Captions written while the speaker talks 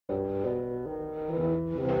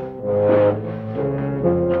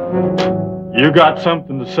You got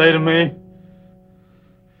something to say to me?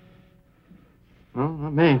 Well,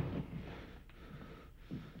 not me.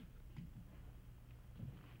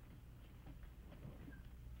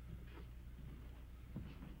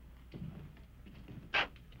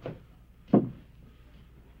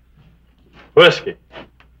 Whiskey.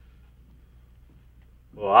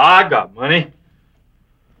 Well, I got money.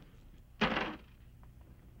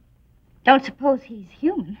 Don't suppose he's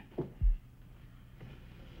human.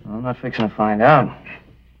 Well, I'm not fixing to find out.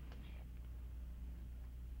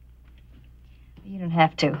 You don't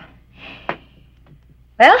have to.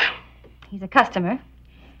 Well, he's a customer,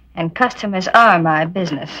 and customers are my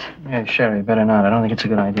business. Yeah, Sherry, better not. I don't think it's a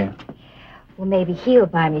good idea. Well, maybe he'll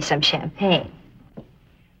buy me some champagne.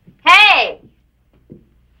 Hey!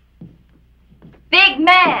 Big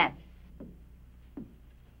man!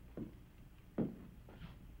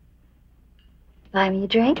 Buy me a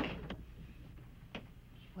drink?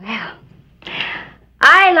 Well,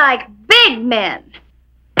 I like big men.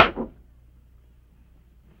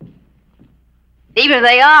 Even if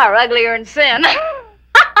they are uglier than sin. I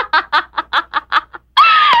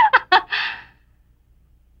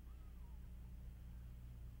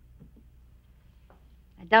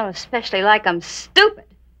don't especially like them stupid.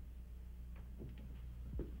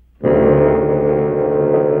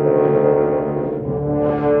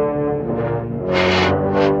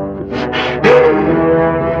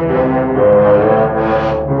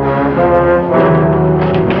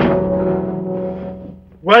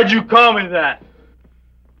 Why'd you call me that?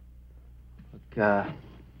 Look,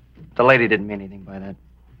 the lady didn't mean anything by that.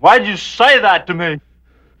 Why'd you say that to me?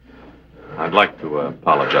 I'd like to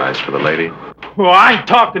apologize for the lady. Well, I ain't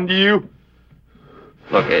talking to you.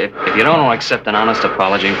 Look, if you don't want to accept an honest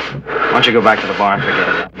apology, why don't you go back to the bar and forget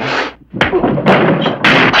about it?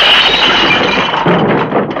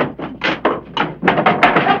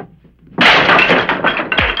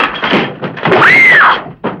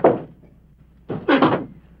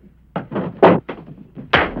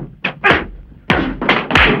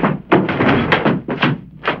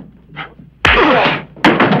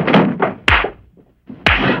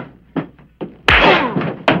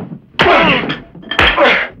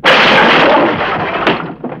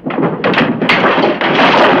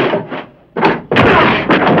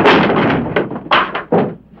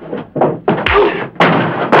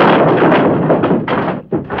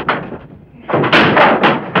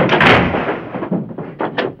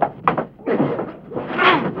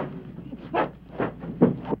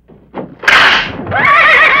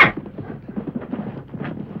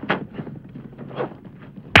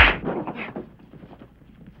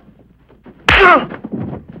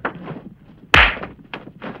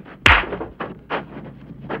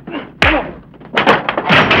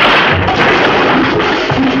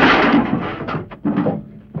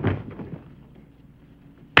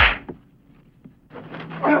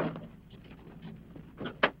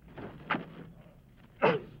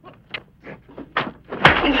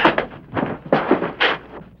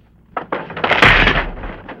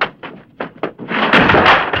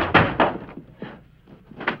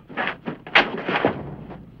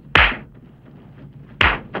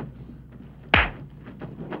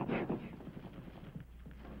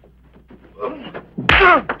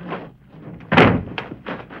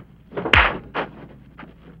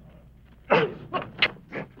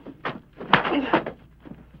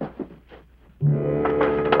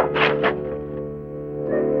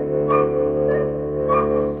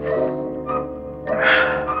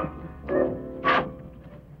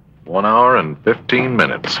 One hour and 15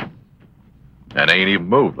 minutes. And ain't even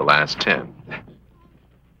moved the last 10.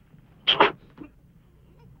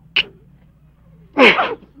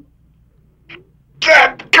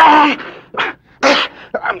 Dadgone!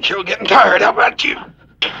 I'm sure getting tired. How about you?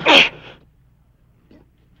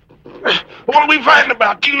 What are we fighting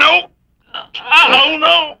about, you know? I don't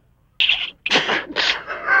know.